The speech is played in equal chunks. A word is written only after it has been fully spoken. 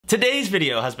Today's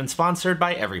video has been sponsored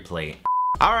by EveryPlate.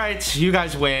 Alright, you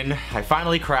guys win. I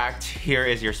finally cracked. Here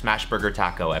is your Smashburger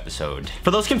Taco episode.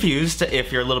 For those confused,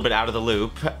 if you're a little bit out of the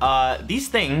loop, these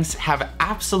things have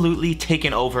absolutely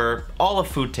taken over all of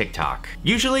food TikTok.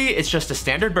 Usually, it's just a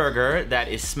standard burger that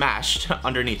is smashed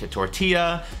underneath a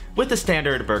tortilla with the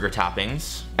standard burger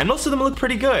toppings. And most of them look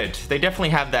pretty good. They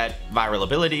definitely have that viral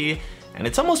ability. And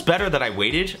it's almost better that I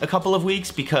waited a couple of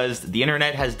weeks because the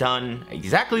internet has done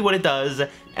exactly what it does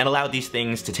and allowed these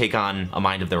things to take on a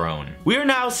mind of their own. We are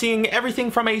now seeing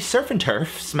everything from a surf and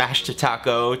turf smashed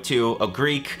taco to a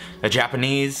Greek, a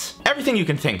Japanese, everything you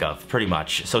can think of, pretty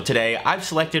much. So today I've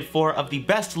selected 4 of the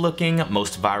best looking,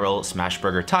 most viral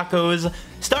Smashburger tacos,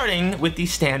 starting with the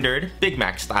standard Big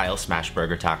Mac style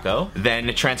Smashburger taco,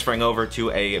 then transferring over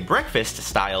to a breakfast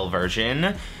style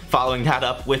version, following that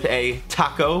up with a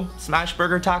taco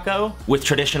Smashburger taco with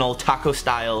traditional taco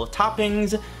style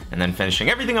toppings, and then finishing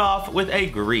everything off with a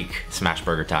Greek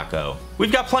Smashburger taco.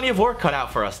 We've got plenty of work cut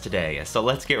out for us today, so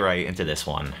let's get right into this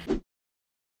one.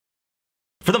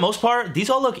 For the most part, these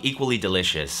all look equally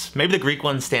delicious. Maybe the Greek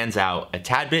one stands out a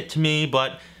tad bit to me,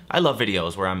 but I love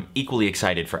videos where I'm equally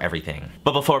excited for everything.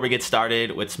 But before we get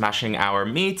started with smashing our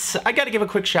meats, I gotta give a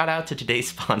quick shout out to today's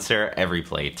sponsor,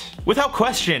 EveryPlate. Without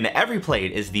question,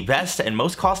 EveryPlate is the best and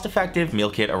most cost-effective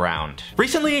meal kit around.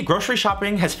 Recently, grocery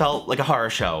shopping has felt like a horror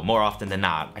show more often than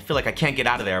not. I feel like I can't get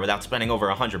out of there without spending over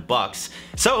 $100.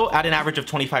 So at an average of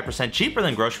 25% cheaper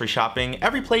than grocery shopping,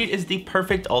 EveryPlate is the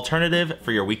perfect alternative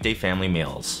for your weekday family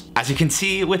meals. As you can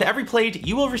see, with EveryPlate,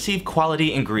 you will receive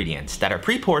quality ingredients that are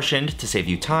pre-portioned to save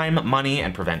you time, money,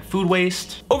 and prevent food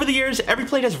waste. Over the years,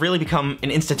 EveryPlate has really become an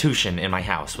institution in my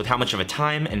house with how much of a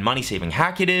time and money-saving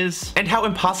hack it is, and how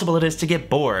impossible it is to get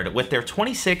bored with their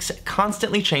 26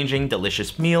 constantly changing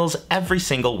delicious meals every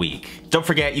single week. Don't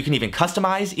forget, you can even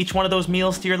customize each one of those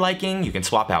meals to your liking. You can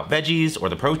swap out veggies or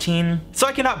the protein. So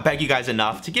I cannot beg you guys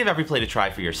enough to give EveryPlate a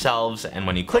try for yourselves, and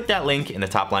when you click that link in the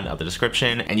top line of the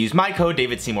description and use my code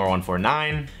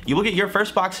DavidSeymour149, you will get your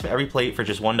first box of EveryPlate for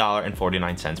just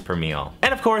 $1.49 per meal.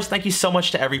 And of course, thank you so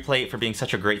much to EveryPlate for being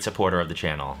such a great supporter of the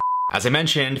channel. As I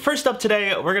mentioned, first up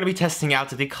today, we're gonna be testing out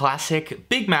the classic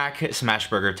Big Mac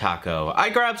Smashburger Taco. I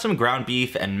grabbed some ground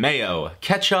beef and mayo,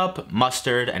 ketchup,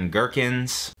 mustard, and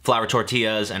gherkins, flour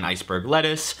tortillas and iceberg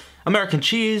lettuce, American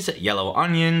cheese, yellow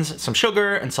onions, some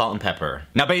sugar, and salt and pepper.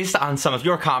 Now, based on some of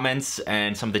your comments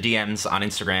and some of the DMs on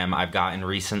Instagram I've gotten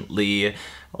recently, a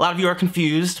lot of you are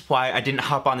confused why I didn't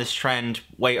hop on this trend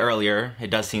way earlier. It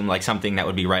does seem like something that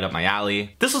would be right up my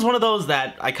alley. This was one of those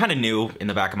that I kind of knew in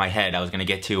the back of my head I was gonna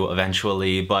get to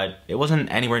eventually, but it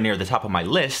wasn't anywhere near the top of my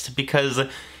list because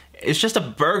it's just a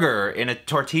burger in a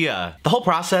tortilla. The whole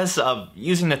process of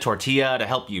using the tortilla to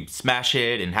help you smash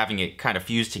it and having it kind of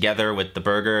fuse together with the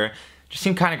burger just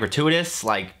seemed kind of gratuitous,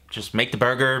 like just make the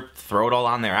burger, throw it all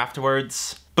on there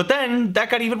afterwards. But then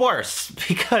that got even worse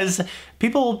because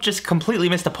people just completely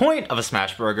missed the point of a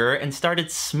smash burger and started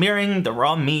smearing the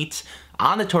raw meat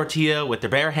on the tortilla with their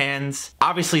bare hands,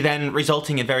 obviously then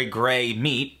resulting in very gray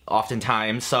meat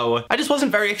oftentimes. So I just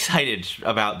wasn't very excited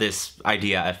about this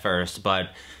idea at first, but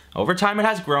over time it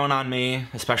has grown on me,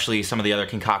 especially some of the other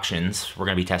concoctions we're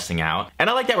gonna be testing out. And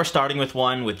I like that we're starting with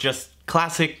one with just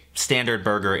classic standard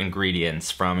burger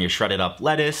ingredients, from your shredded up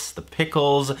lettuce, the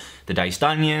pickles, the diced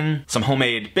onion, some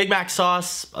homemade Big Mac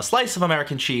sauce, a slice of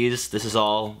American cheese. This is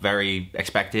all very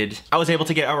expected. I was able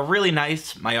to get a really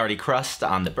nice Maillard crust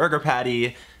on the burger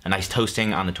patty, a nice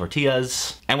toasting on the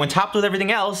tortillas. And when topped with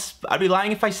everything else, I'd be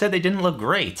lying if I said they didn't look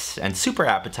great and super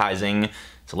appetizing.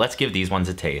 So let's give these ones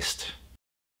a taste.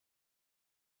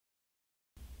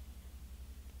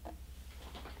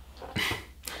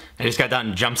 I just got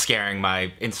done jump scaring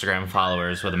my Instagram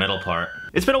followers with the middle part.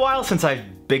 It's been a while since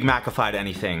I've Big Macified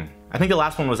anything. I think the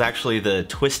last one was actually the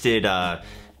twisted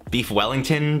beef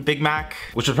Wellington Big Mac,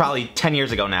 which was probably 10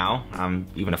 years ago now. I'm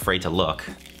even afraid to look.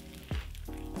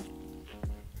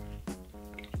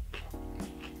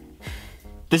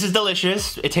 This is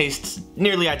delicious. It tastes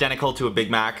nearly identical to a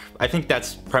Big Mac. I think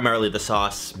that's primarily the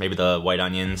sauce, maybe the white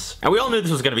onions. And we all knew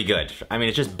this was gonna be good. I mean,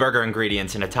 it's just burger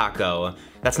ingredients in a taco.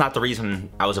 That's not the reason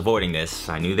I was avoiding this.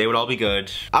 I knew they would all be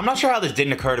good. I'm not sure how this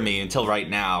didn't occur to me until right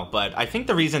now, but I think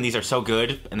the reason these are so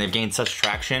good and they've gained such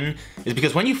traction is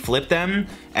because when you flip them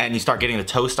and you start getting the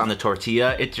toast on the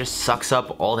tortilla, it just sucks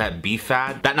up all that beef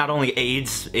fat. That not only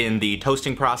aids in the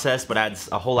toasting process, but adds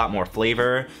a whole lot more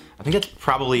flavor. I think that's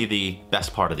probably the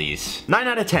best part of these. 9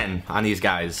 out of 10 on these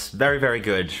guys. Very, very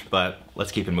good, but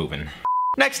let's keep it moving.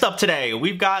 Next up today,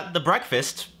 we've got the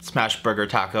breakfast Smashburger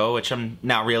Taco, which I'm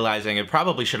now realizing I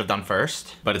probably should have done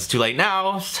first, but it's too late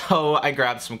now, so I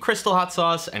grabbed some Crystal hot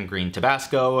sauce and green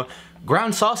Tabasco,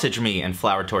 ground sausage meat and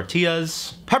flour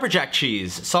tortillas, pepper jack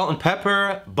cheese, salt and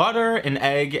pepper, butter, an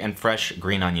egg, and fresh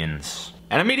green onions.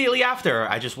 And immediately after,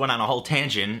 I just went on a whole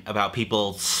tangent about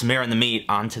people smearing the meat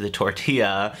onto the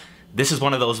tortilla. This is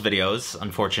one of those videos,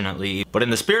 unfortunately. But in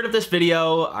the spirit of this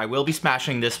video, I will be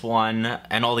smashing this one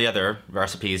and all the other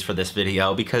recipes for this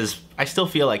video because I still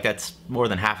feel like that's more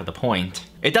than half of the point.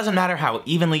 It doesn't matter how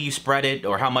evenly you spread it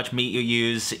or how much meat you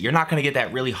use, you're not gonna get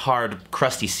that really hard,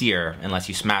 crusty sear unless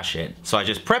you smash it. So I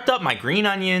just prepped up my green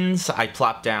onions, I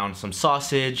plopped down some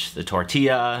sausage, the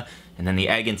tortilla, and then the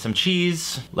egg and some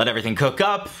cheese. Let everything cook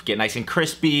up, get nice and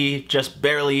crispy, just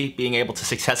barely being able to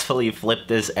successfully flip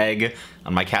this egg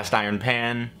on my cast iron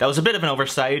pan. That was a bit of an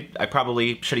oversight. I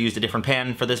probably should have used a different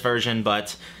pan for this version,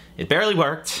 but it barely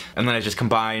worked. And then I just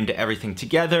combined everything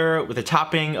together with a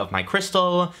topping of my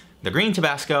Crystal, the green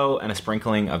Tabasco, and a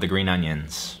sprinkling of the green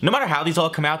onions. No matter how these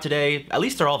all come out today, at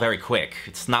least they're all very quick.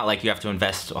 It's not like you have to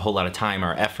invest a whole lot of time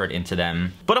or effort into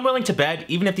them. But I'm willing to bet,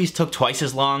 even if these took twice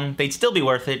as long, they'd still be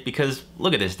worth it because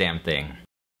look at this damn thing.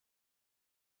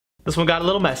 This one got a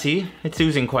little messy. It's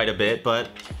oozing quite a bit, but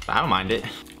I don't mind it.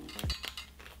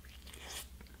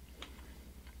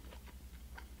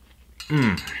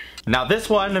 Now this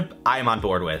one, I am on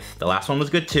board with. The last one was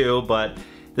good too, but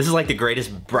this is like the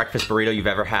greatest breakfast burrito you've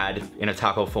ever had in a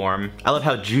taco form. I love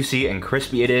how juicy and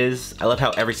crispy it is. I love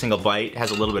how every single bite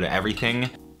has a little bit of everything.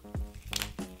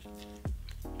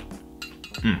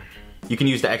 You can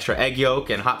use the extra egg yolk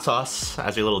and hot sauce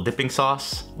as your little dipping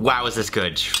sauce. Wow, is this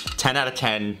good. 10 out of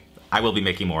 10. I will be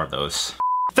making more of those.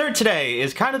 Third today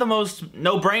is kind of the most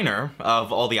no-brainer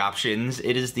of all the options.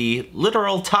 It is the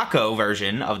literal taco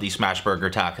version of the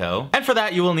Smashburger Taco. And for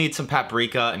that you will need some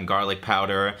paprika and garlic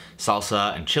powder,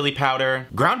 salsa and chili powder,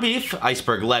 ground beef,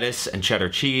 iceberg lettuce and cheddar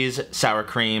cheese, sour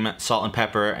cream, salt and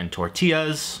pepper and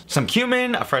tortillas, some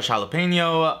cumin, a fresh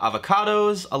jalapeno,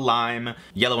 avocados, a lime,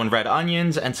 yellow and red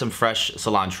onions, and some fresh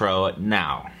cilantro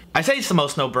now. I say it's the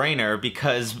most no-brainer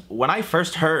because when I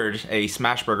first heard a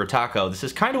Smashburger Taco, this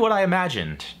is kind of what I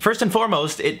imagined. First and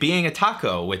foremost, it being a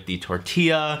taco with the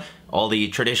tortilla, all the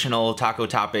traditional taco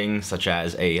toppings such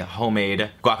as a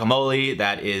homemade guacamole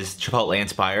that is Chipotle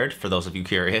inspired, for those of you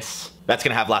curious. That's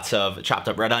gonna have lots of chopped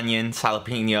up red onions,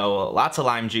 jalapeno, lots of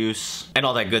lime juice, and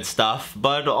all that good stuff,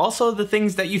 but also the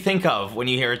things that you think of when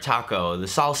you hear a taco, the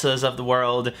salsas of the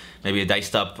world, maybe a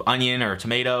diced up onion or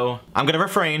tomato. I'm gonna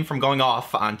refrain from going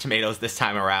off on tomatoes this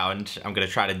time around. I'm gonna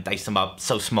try to dice them up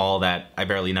so small that I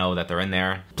barely know that they're in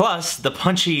there. Plus, the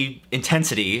punchy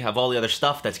intensity of all the other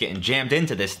stuff that's getting jammed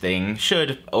into this thing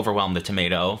should overwhelm the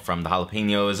tomato from the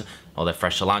jalapenos, all that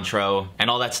fresh cilantro, and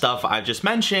all that stuff I've just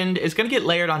mentioned is gonna get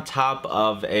layered on top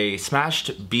of a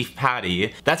smashed beef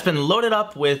patty that's been loaded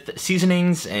up with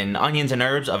seasonings and onions and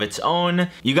herbs of its own.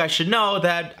 You guys should know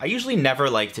that I usually never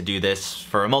like to do this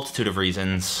for a multitude of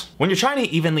reasons. When you're trying to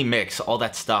evenly mix all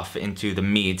that stuff into the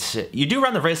meat, you do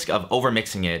run the risk of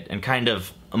overmixing it and kind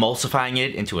of emulsifying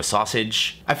it into a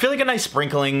sausage. I feel like a nice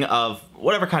sprinkling of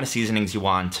whatever kind of seasonings you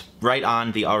want right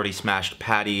on the already smashed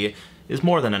patty is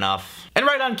more than enough. And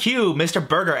right on cue, Mr.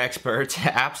 Burger Expert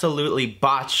absolutely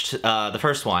botched the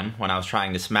first one when I was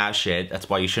trying to smash it. That's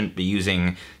why you shouldn't be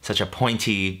using such a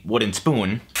pointy wooden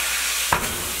spoon.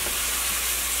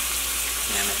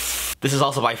 Damn it. This is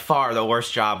also by far the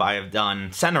worst job I have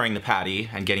done centering the patty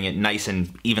and getting it nice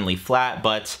and evenly flat,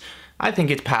 but I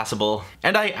think it's passable.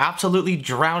 And I absolutely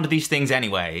drowned these things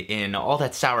anyway in all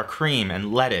that sour cream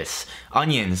and lettuce,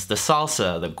 onions, the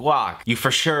salsa, the guac. You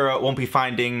for sure won't be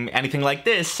finding anything like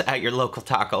this at your local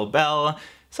Taco Bell,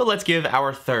 so let's give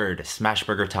our third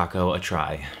Smashburger Taco a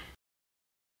try.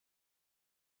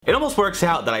 It almost works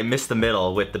out that I miss the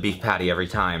middle with the beef patty every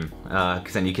time,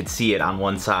 because then you could see it on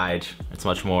one side. It's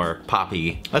much more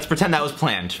poppy. Let's pretend that was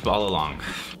planned all along.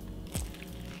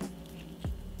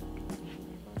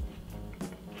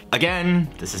 Again,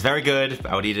 this is very good.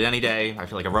 I would eat it any day. I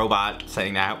feel like a robot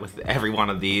saying that with every one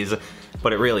of these,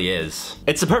 but it really is.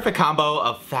 It's the perfect combo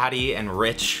of fatty and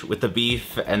rich with the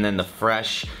beef and then the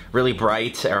fresh, really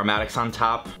bright aromatics on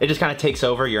top. It just kind of takes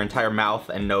over your entire mouth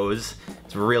and nose.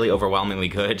 It's really overwhelmingly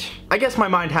good. I guess my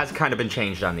mind has kind of been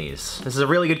changed on these. This is a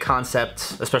really good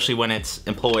concept, especially when it's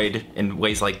employed in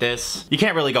ways like this. You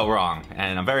can't really go wrong,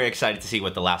 and I'm very excited to see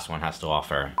what the last one has to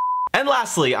offer. And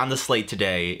lastly on the slate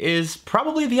today is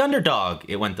probably the underdog.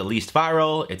 It went the least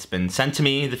viral, it's been sent to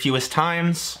me the fewest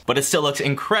times, but it still looks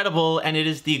incredible, and it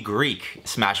is the Greek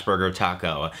Smashburger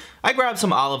Taco. I grabbed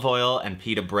some olive oil and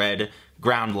pita bread,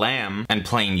 ground lamb and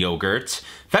plain yogurt,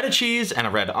 feta cheese and a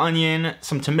red onion,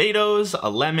 some tomatoes, a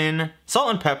lemon, salt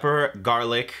and pepper,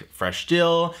 garlic, fresh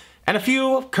dill, and a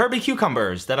few Kirby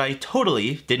cucumbers that I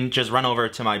totally didn't just run over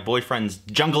to my boyfriend's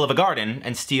jungle of a garden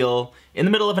and steal in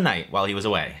the middle of a night while he was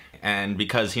away. And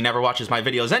because he never watches my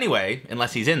videos anyway,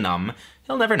 unless he's in them,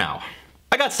 he'll never know.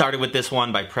 I got started with this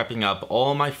one by prepping up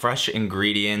all my fresh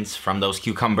ingredients from those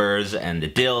cucumbers and the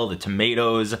dill, the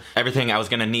tomatoes, everything I was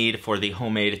gonna need for the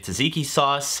homemade tzatziki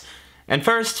sauce. And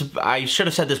first, I should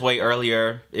have said this way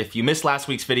earlier, if you missed last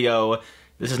week's video,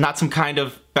 this is not some kind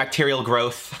of bacterial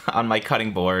growth on my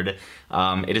cutting board.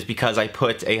 It is because I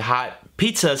put a hot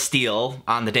pizza steel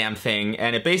on the damn thing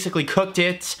and it basically cooked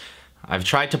it. I've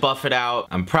tried to buff it out.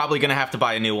 I'm probably gonna have to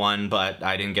buy a new one, but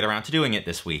I didn't get around to doing it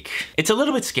this week. It's a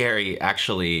little bit scary,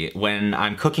 actually, when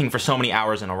I'm cooking for so many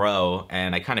hours in a row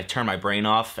and I kind of turn my brain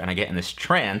off and I get in this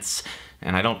trance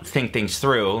and I don't think things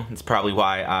through. It's probably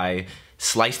why I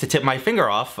sliced the tip of my finger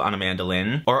off on a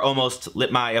mandolin, or almost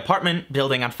lit my apartment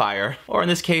building on fire, or in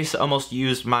this case, almost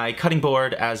used my cutting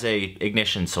board as a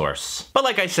ignition source. But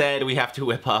like I said, we have to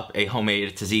whip up a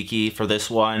homemade tzatziki for this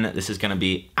one. This is gonna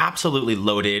be absolutely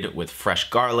loaded with fresh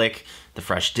garlic, the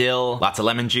fresh dill, lots of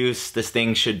lemon juice. This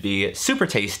thing should be super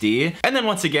tasty. And then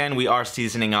once again, we are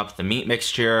seasoning up the meat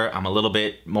mixture. I'm a little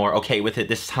bit more okay with it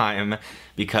this time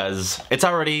because it's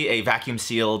already a vacuum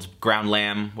sealed ground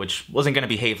lamb, which wasn't gonna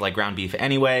behave like ground beef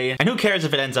anyway. And who cares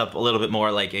if it ends up a little bit more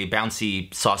like a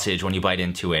bouncy sausage when you bite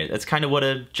into it. That's kind of what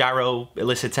a gyro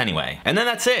elicits anyway. And then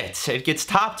that's it. It gets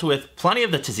topped with plenty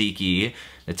of the tzatziki,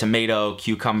 the tomato,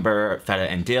 cucumber, feta,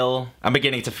 and dill. I'm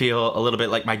beginning to feel a little bit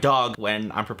like my dog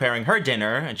when I'm preparing her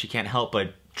dinner and she can't help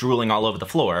but drooling all over the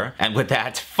floor. And with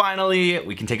that, finally,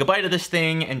 we can take a bite of this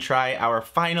thing and try our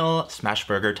final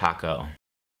Smashburger Taco.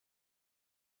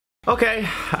 Okay,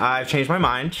 I've changed my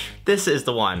mind. This is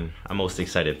the one I'm most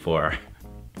excited for.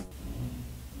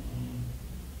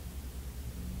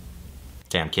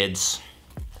 Damn kids.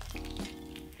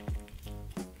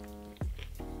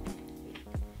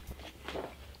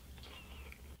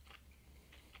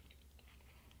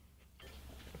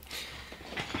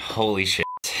 Holy shit.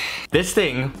 This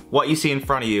thing, what you see in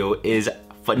front of you, is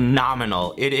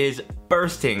phenomenal. It is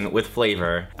bursting with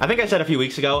flavor. I think I said a few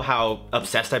weeks ago how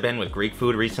obsessed I've been with Greek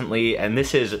food recently, and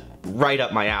this is right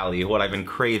up my alley, what I've been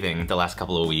craving the last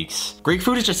couple of weeks. Greek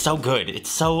food is just so good. It's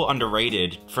so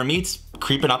underrated. For me, it's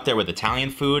creeping up there with Italian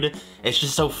food. It's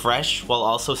just so fresh while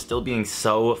also still being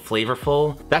so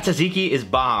flavorful. That tzatziki is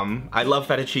bomb. I love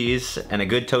feta cheese and a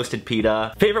good toasted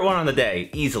pita. Favorite one on the day,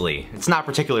 easily. It's not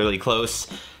particularly close.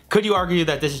 Could you argue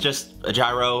that this is just a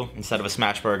gyro instead of a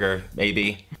Smashburger?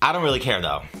 Maybe. I don't really care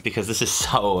though, because this is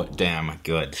so damn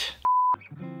good.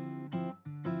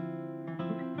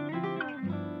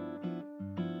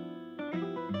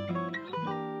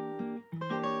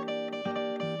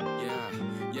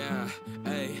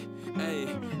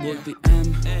 With the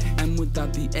M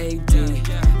without the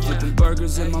AD. Flipping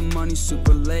burgers and my money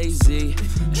super lazy.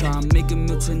 Try and make a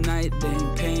meal tonight, they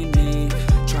ain't paying me.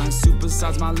 Try and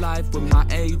supersize my life with my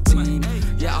 18.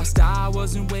 Yeah, our style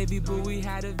wasn't wavy, but we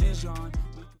had a vision.